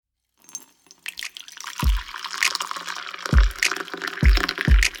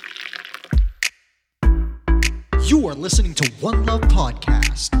You are listening to One Love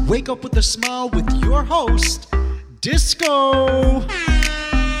Podcast. Wake up with a smile with your host, Disco.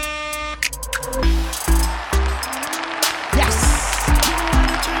 Yes.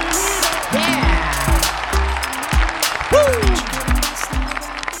 Yeah. Woo.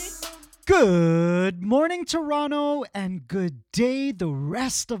 Good morning, Toronto, and good day, the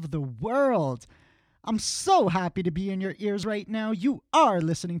rest of the world. I'm so happy to be in your ears right now. You are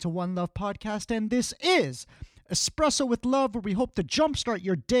listening to One Love Podcast, and this is Espresso with Love, where we hope to jumpstart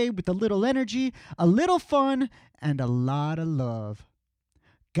your day with a little energy, a little fun, and a lot of love.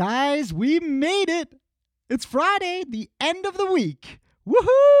 Guys, we made it. It's Friday, the end of the week.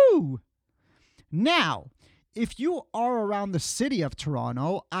 Woohoo! Now, if you are around the city of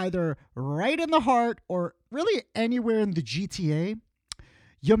Toronto, either right in the heart or really anywhere in the GTA,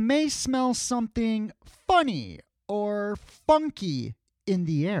 you may smell something funny or funky in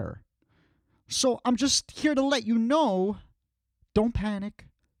the air. So I'm just here to let you know, don't panic,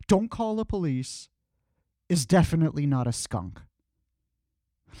 don't call the police. It's definitely not a skunk.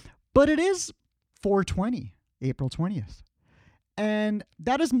 But it is 4/20, April 20th. And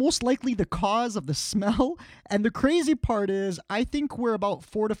that is most likely the cause of the smell. And the crazy part is, I think we're about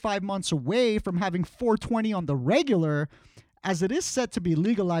 4 to 5 months away from having 420 on the regular, as it is set to be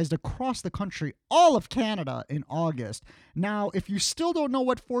legalized across the country, all of Canada, in August. Now, if you still don't know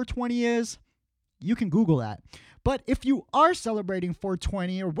what 420 is, you can Google that. But if you are celebrating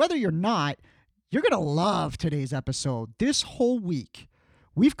 420, or whether you're not, you're going to love today's episode. This whole week,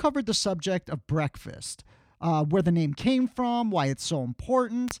 we've covered the subject of breakfast, where the name came from, why it's so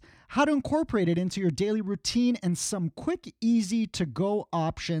important, how to incorporate it into your daily routine, and some quick, easy to-go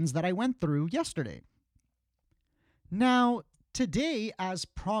options that I went through yesterday. Now, today, as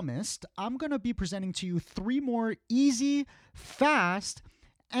promised, I'm going to be presenting to you 3 more easy, fast,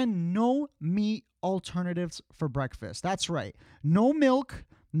 and no meat alternatives for breakfast. That's right. No milk,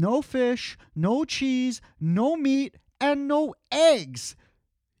 no fish, no cheese, no meat, and no eggs.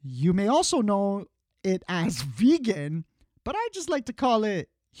 You may also know it as vegan, but I just like to call it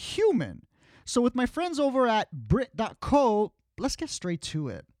human. So with my friends over at Brit.co, let's get straight to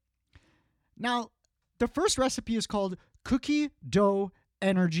it. Now, the first recipe is called Cookie Dough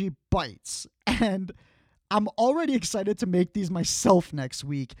Energy Bites, and I'm already excited to make these myself next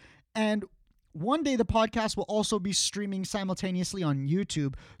week. And one day the podcast will also be streaming simultaneously on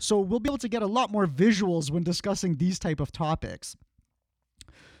YouTube, so we'll be able to get a lot more visuals when discussing these type of topics.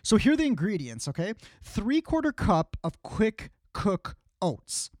 So here are the ingredients, okay? 3/4 cup of quick cook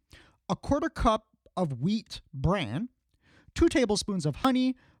oats, 1/4 cup of wheat bran, 2 tablespoons of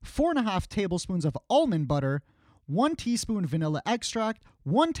honey, 4.5 tablespoons of almond butter, 1 teaspoon vanilla extract,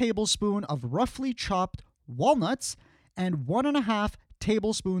 1 tablespoon of roughly chopped walnuts, and 1.5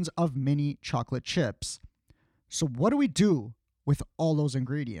 tablespoons of mini chocolate chips. So what do we do with all those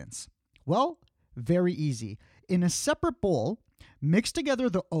ingredients? Well, very easy. In a separate bowl, mix together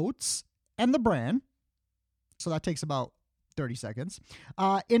the oats and the bran. So that takes about 30 seconds.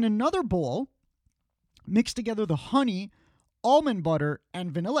 In another bowl, mix together the honey, almond butter,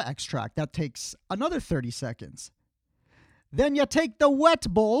 and vanilla extract. That takes another 30 seconds. Then you take the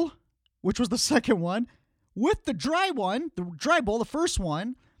wet bowl, which was the second one, with the dry one, the dry bowl, the first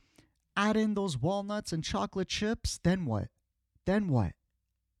one, add in those walnuts and chocolate chips. Then what? Then what?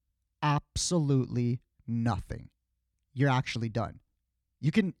 Absolutely nothing. You're actually done.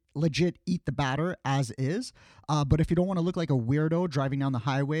 You can legit eat the batter as is, but if you don't want to look like a weirdo driving down the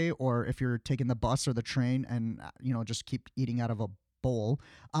highway, or if you're taking the bus or the train and just keep eating out of a bowl,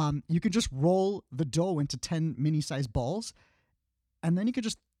 you can just roll the dough into 10 mini-sized balls, and then you could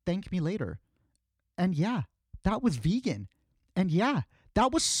just thank me later. And yeah, that was vegan. And yeah,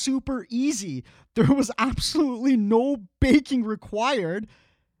 that was super easy. There was absolutely no baking required.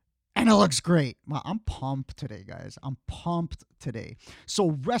 And it looks great. Wow, I'm pumped today, guys. I'm pumped today.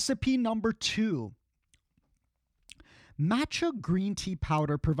 So recipe number 2. Matcha green tea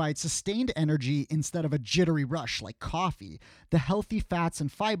powder provides sustained energy instead of a jittery rush like coffee. The healthy fats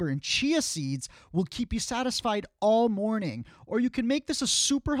and fiber in chia seeds will keep you satisfied all morning. Or you can make this a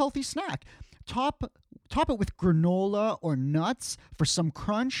super healthy snack. Top it with granola or nuts for some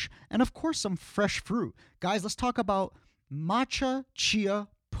crunch, and of course some fresh fruit. Guys, let's talk about matcha chia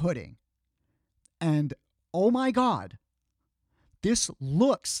pudding. And oh my God, this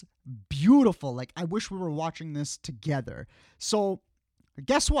looks beautiful. Like, I wish we were watching this together. So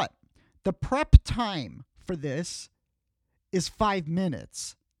guess what? The prep time for this is 5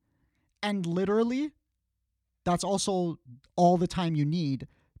 minutes. And literally, that's also all the time you need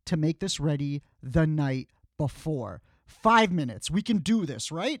to make this ready the night before. 5 minutes. We can do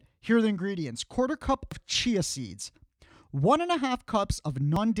this, right? Here are the ingredients. 1/4 cup of chia seeds, 1.5 cups of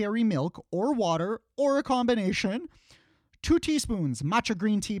non-dairy milk or water or a combination, 2 teaspoons matcha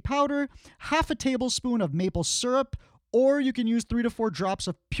green tea powder, 1/2 tablespoon of maple syrup, or you can use 3 to 4 drops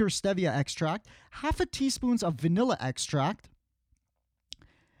of pure stevia extract, 1/2 teaspoon of vanilla extract,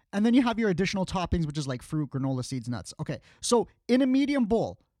 and then you have your additional toppings, which is like fruit, granola seeds, nuts. Okay, so in a medium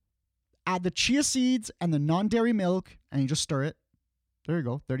bowl, add the chia seeds and the non-dairy milk, and you just stir it. There you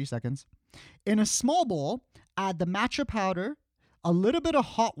go, 30 seconds. In a small bowl, add the matcha powder, a little bit of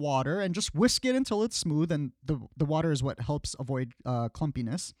hot water, and just whisk it until it's smooth, and the water is what helps avoid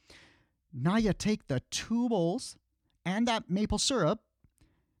clumpiness. Now you take the 2 bowls and that maple syrup,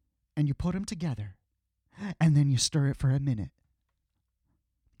 and you put them together, and then you stir it for a minute.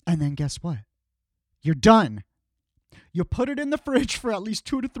 And then guess what? You're done. You put it in the fridge for at least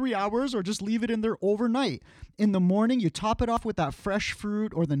 2 to 3 hours, or just leave it in there overnight. In the morning, you top it off with that fresh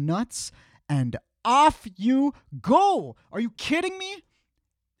fruit or the nuts, and off you go. Are you kidding me?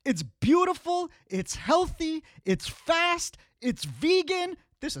 It's beautiful. It's healthy. It's fast. It's vegan.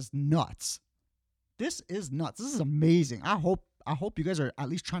 This is nuts. This is nuts. This is amazing. I hope you guys are at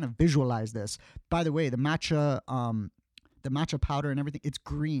least trying to visualize this. By the way, the matcha powder and everything, it's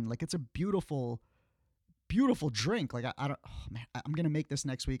green. Like, it's a beautiful drink. Like, I don't, oh man, I'm going to make this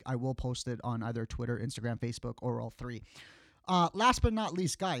next week. I will post it on either Twitter, Instagram, Facebook, or all 3. Last but not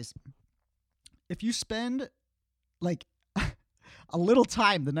least, guys, if you spend like a little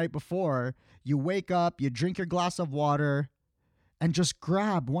time the night before, you wake up, you drink your glass of water, and just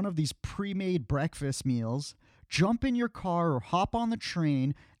grab one of these pre-made breakfast meals, jump in your car or hop on the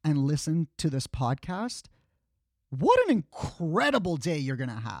train and listen to this podcast, what an incredible day you're going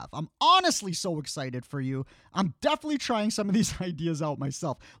to have. I'm honestly so excited for you. I'm definitely trying some of these ideas out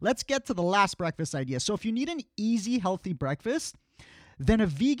myself. Let's get to the last breakfast idea. So if you need an easy, healthy breakfast, then a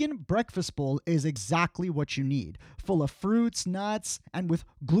vegan breakfast bowl is exactly what you need. Full of fruits, nuts, and with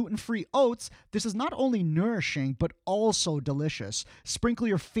gluten-free oats, this is not only nourishing, but also delicious. Sprinkle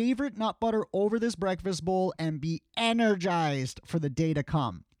your favorite nut butter over this breakfast bowl and be energized for the day to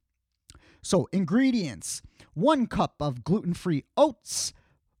come. So, ingredients: 1 cup of gluten-free oats,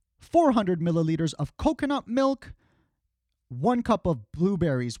 400 milliliters of coconut milk, 1 cup of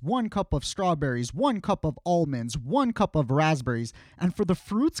blueberries, 1 cup of strawberries, 1 cup of almonds, 1 cup of raspberries. And for the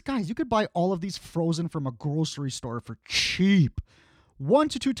fruits, guys, you could buy all of these frozen from a grocery store for cheap. 1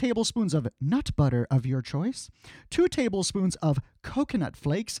 to 2 tablespoons of nut butter of your choice, 2 tablespoons of coconut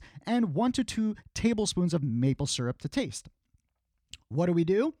flakes, and 1 to 2 tablespoons of maple syrup to taste. What do we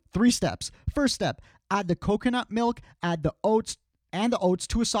do? 3 steps. First step, add the coconut milk, add the oats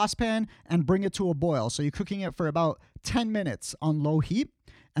to a saucepan, and bring it to a boil. So you're cooking it for about 10 minutes on low heat,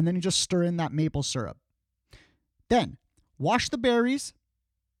 and then you just stir in that maple syrup. Then, wash the berries.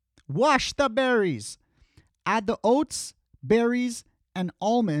 Add the oats, berries, and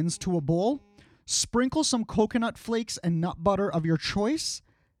almonds to a bowl. Sprinkle some coconut flakes and nut butter of your choice.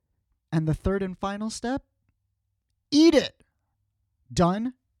 And the third and final step, eat it.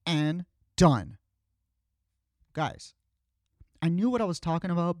 Done and done. Guys, I knew what I was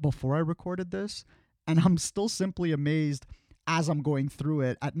talking about before I recorded this, and I'm still simply amazed as I'm going through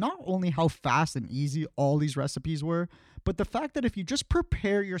it at not only how fast and easy all these recipes were, but the fact that if you just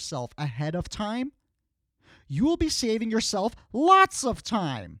prepare yourself ahead of time, you will be saving yourself lots of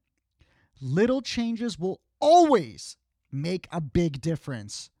time. Little changes will always make a big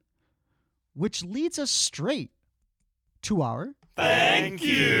difference, which leads us straight to our thank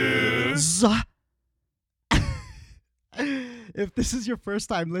you. If this is your first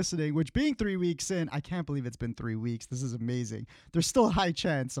time listening, which being 3 weeks in, I can't believe it's been 3 weeks. This is amazing. There's still a high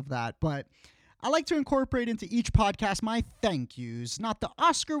chance of that, but I like to incorporate into each podcast my thank yous, not the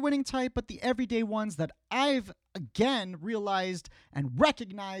Oscar-winning type, but the everyday ones that I've again realized and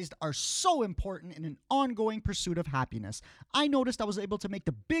recognized are so important in an ongoing pursuit of happiness. I noticed I was able to make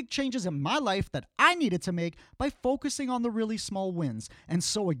the big changes in my life that I needed to make by focusing on the really small wins. And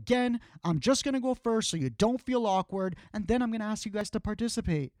so again, I'm just going to go first so you don't feel awkward, and then I'm going to ask you guys to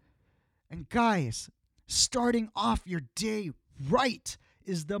participate. And guys, starting off your day right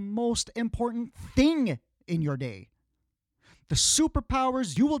is the most important thing in your day. The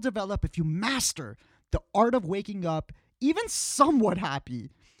superpowers you will develop if you master the art of waking up even somewhat happy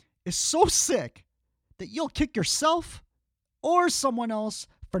is so sick that you'll kick yourself or someone else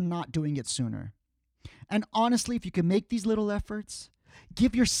for not doing it sooner. And honestly, if you can make these little efforts,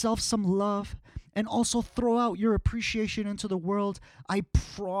 give yourself some love, and also throw out your appreciation into the world, I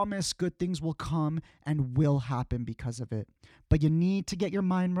promise good things will come and will happen because of it. But you need to get your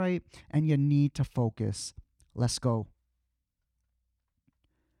mind right and you need to focus. Let's go.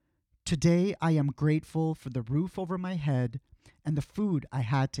 Today, I am grateful for the roof over my head and the food I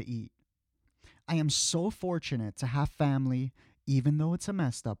had to eat. I am so fortunate to have family, even though it's a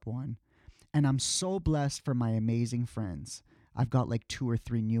messed up one. And I'm so blessed for my amazing friends. I've got like 2 or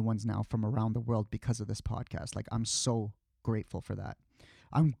 3 new ones now from around the world because of this podcast. Like, I'm so grateful for that.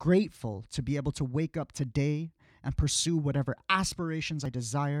 I'm grateful to be able to wake up today and pursue whatever aspirations I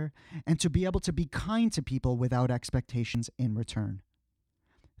desire, and to be able to be kind to people without expectations in return.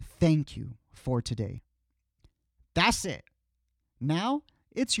 Thank you for today. That's it. Now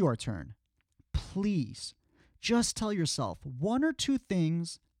it's your turn. Please just tell yourself 1 or 2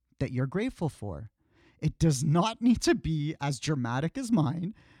 things that you're grateful for. It does not need to be as dramatic as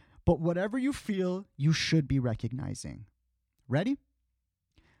mine, but whatever you feel, you should be recognizing. Ready?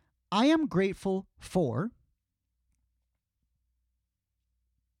 I am grateful for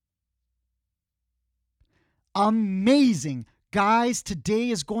amazing. Guys, today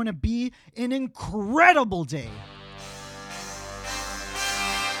is going to be an incredible day.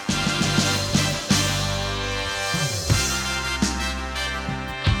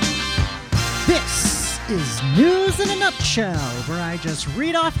 This is News in a Nutshell, where I just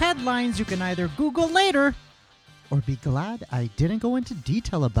read off headlines you can either Google later or be glad I didn't go into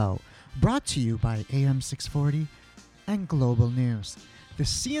detail about. Brought to you by AM 640 and Global News. The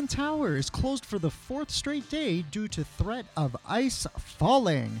CN Tower is closed for the 4th straight day due to threat of ice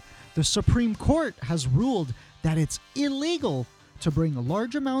falling. The Supreme Court has ruled that it's illegal to bring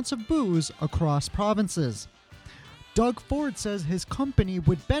large amounts of booze across provinces. Doug Ford says his company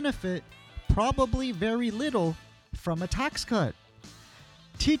would benefit probably very little from a tax cut.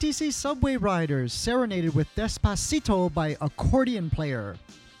 TTC subway riders serenaded with Despacito by accordion player.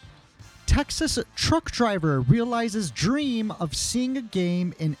 Texas truck driver realizes dream of seeing a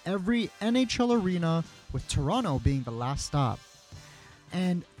game in every NHL arena, with Toronto being the last stop.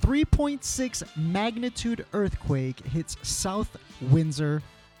 And 3.6 magnitude earthquake hits South Windsor,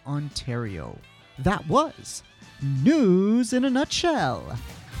 Ontario. That was News in a Nutshell.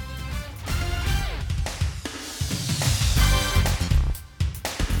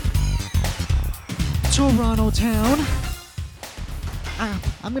 Toronto town.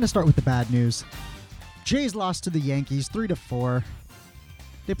 I'm going to start with the bad news. Jays lost to the Yankees 3-4.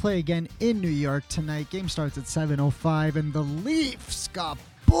 They play again in New York tonight. Game starts at 7:05, and the Leafs got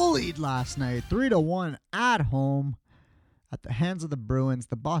bullied last night 3-1 at home at the hands of the Bruins,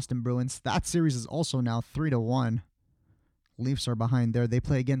 the Boston Bruins. That series is also now 3-1. Leafs are behind there. They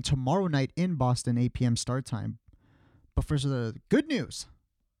play again tomorrow night in Boston, 8 p.m. start time. But for the good news,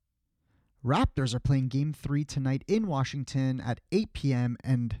 Raptors are playing Game 3 tonight in Washington at 8 p.m.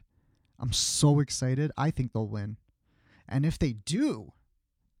 and I'm so excited. I think they'll win. And if they do,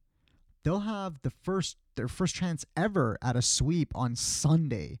 they'll have their first chance ever at a sweep on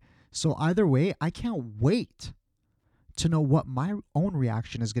Sunday. So either way, I can't wait to know what my own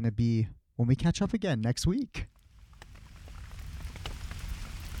reaction is going to be when we catch up again next week.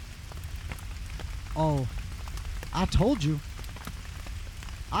 Oh, I told you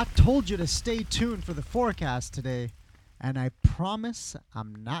to stay tuned for the forecast today, and I promise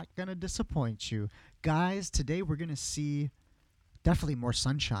I'm not going to disappoint you. Guys, today we're going to see definitely more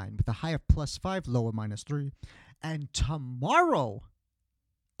sunshine with a high of +5, low of -3. And tomorrow,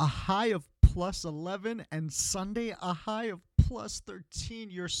 a high of +11, and Sunday, a high of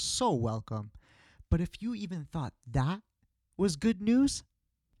 +13. You're so welcome. But if you even thought that was good news,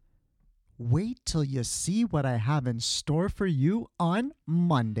 wait till you see what I have in store for you on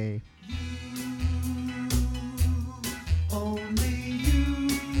Monday.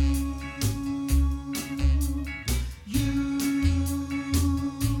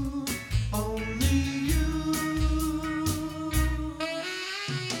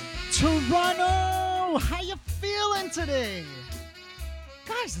 Toronto, how you feeling today?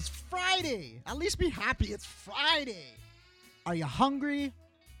 Guys, it's Friday. At least be happy it's Friday. Are you hungry?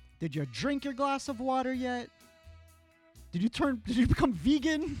 Did you drink your glass of water yet? Did you become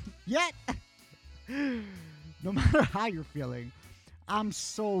vegan yet? No matter how you're feeling, I'm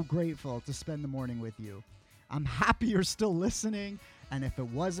so grateful to spend the morning with you. I'm happy you're still listening, and if it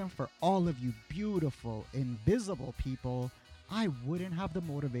wasn't for all of you beautiful, invisible people, I wouldn't have the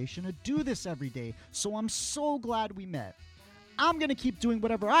motivation to do this every day. So I'm so glad we met. I'm going to keep doing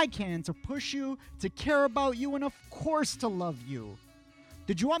whatever I can to push you, to care about you, and of course to love you.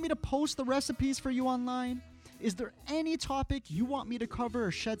 Did you want me to post the recipes for you online? Is there any topic you want me to cover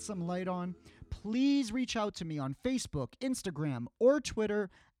or shed some light on? Please reach out to me on Facebook, Instagram, or Twitter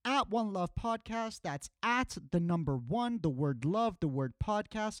at One Love Podcast. That's at the number 1, the word love, the word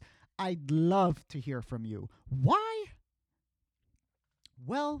podcast. I'd love to hear from you. Why?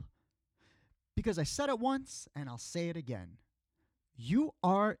 Well, Because I said it once and I'll say it again. You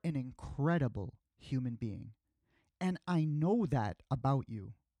are an incredible human being. And I know that about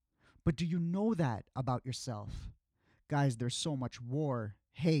you. But do you know that about yourself? Guys, there's so much war,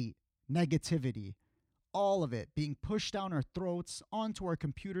 hate, negativity, all of it being pushed down our throats, onto our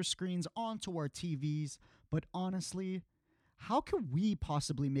computer screens, onto our TVs. But honestly, how can we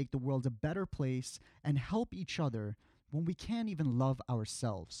possibly make the world a better place and help each other when we can't even love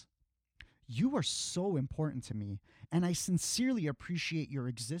ourselves? You are so important to me, and I sincerely appreciate your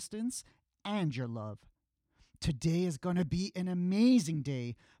existence and your love. Today is going to be an amazing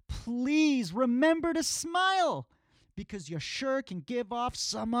day. Please remember to smile, because you sure can give off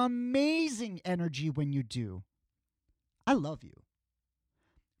some amazing energy when you do. I love you.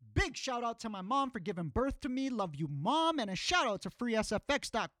 Big shout out to my mom for giving birth to me. Love you, Mom. And a shout out to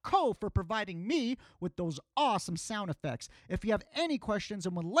freesfx.co for providing me with those awesome sound effects. If you have any questions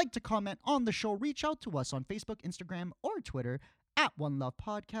and would like to comment on the show, reach out to us on Facebook, Instagram, or Twitter at One Love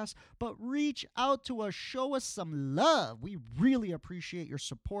Podcast. But reach out to us. Show us some love. We really appreciate your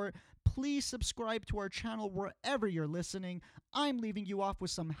support. Please subscribe to our channel wherever you're listening. I'm leaving you off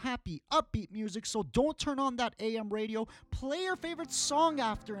with some happy, upbeat music, so don't turn on that AM radio. Play your favorite song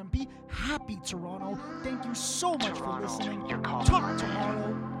after and be happy, Toronto. Thank you so much for listening. Talk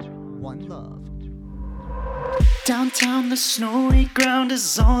tomorrow. One love. Downtown, the snowy ground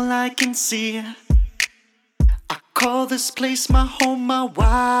is all I can see. I call this place my home, my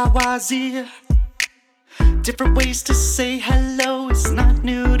YYZ. Different ways to say hello is not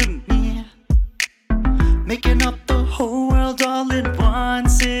new to me. Making up the whole world all in one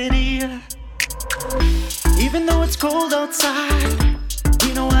city. Even though it's cold outside,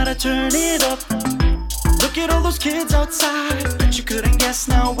 we know how to turn it up. Look at all those kids outside, bet you couldn't guess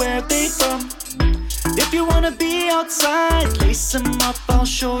now where they from. If you wanna be outside, lace them up, I'll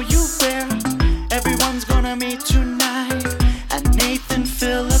show you where. Everyone's gonna meet tonight at Nathan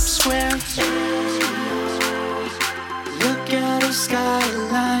Phillips Square. Look at the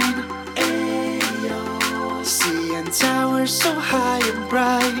skyline, ayo. Seeing towers so high and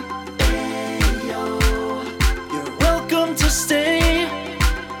bright, ayo. You're welcome to stay.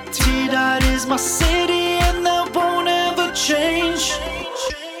 T-Dot is my city and that won't ever change.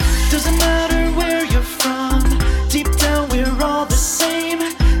 Doesn't matter where you're from, deep down we're all the same.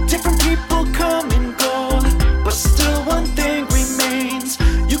 Different people come and go, but still one thing remains.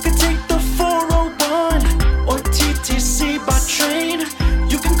 You can take the 401 or TTC by train.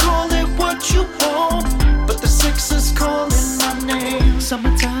 You can call it what you want, but the 6 is calling my name.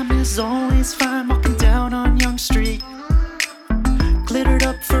 Summertime is always fine, walking down on Young Street. Glittered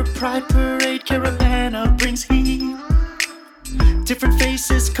up for Pride Parade, Caravana brings heat. Different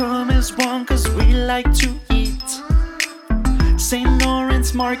faces come as one, cause we like to eat. St.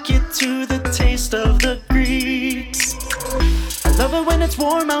 Lawrence Market to the taste of the Greeks. I love it when it's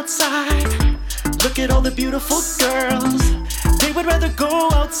warm outside. Look at all the beautiful girls. They would rather go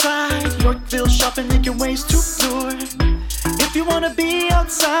outside. Yorkville shopping, making ways to lure. If you wanna be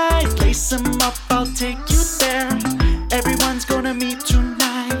outside, lace them up, I'll take you there. Everyone's gonna meet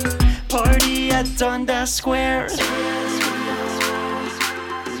tonight. Party at Dundas Square.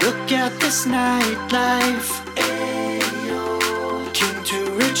 Look at this nightlife, ayo. King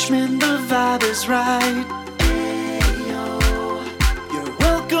to Richmond, the vibe is right, ayo. You're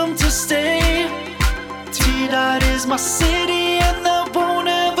welcome to stay. T-Dot is my city and that won't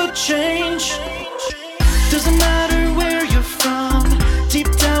ever change. Doesn't matter where you're from, deep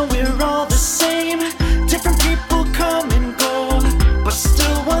down we're all the same. Different people come and go, but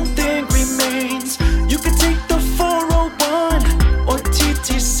still one thing remains. You can take the 401 or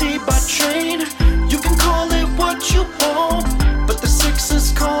TTC by train. You can call it what you want, but the 6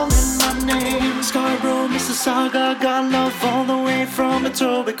 is calling my name. Scarborough, Mississauga, got love all the way from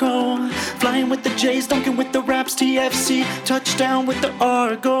Etobicoke. Flying with the Jays, dunking with the Raps, TFC, touchdown with the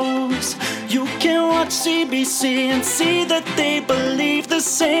Argos. You can watch CBC and see that they believe the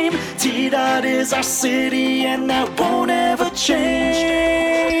same. T-Dot is our city and that won't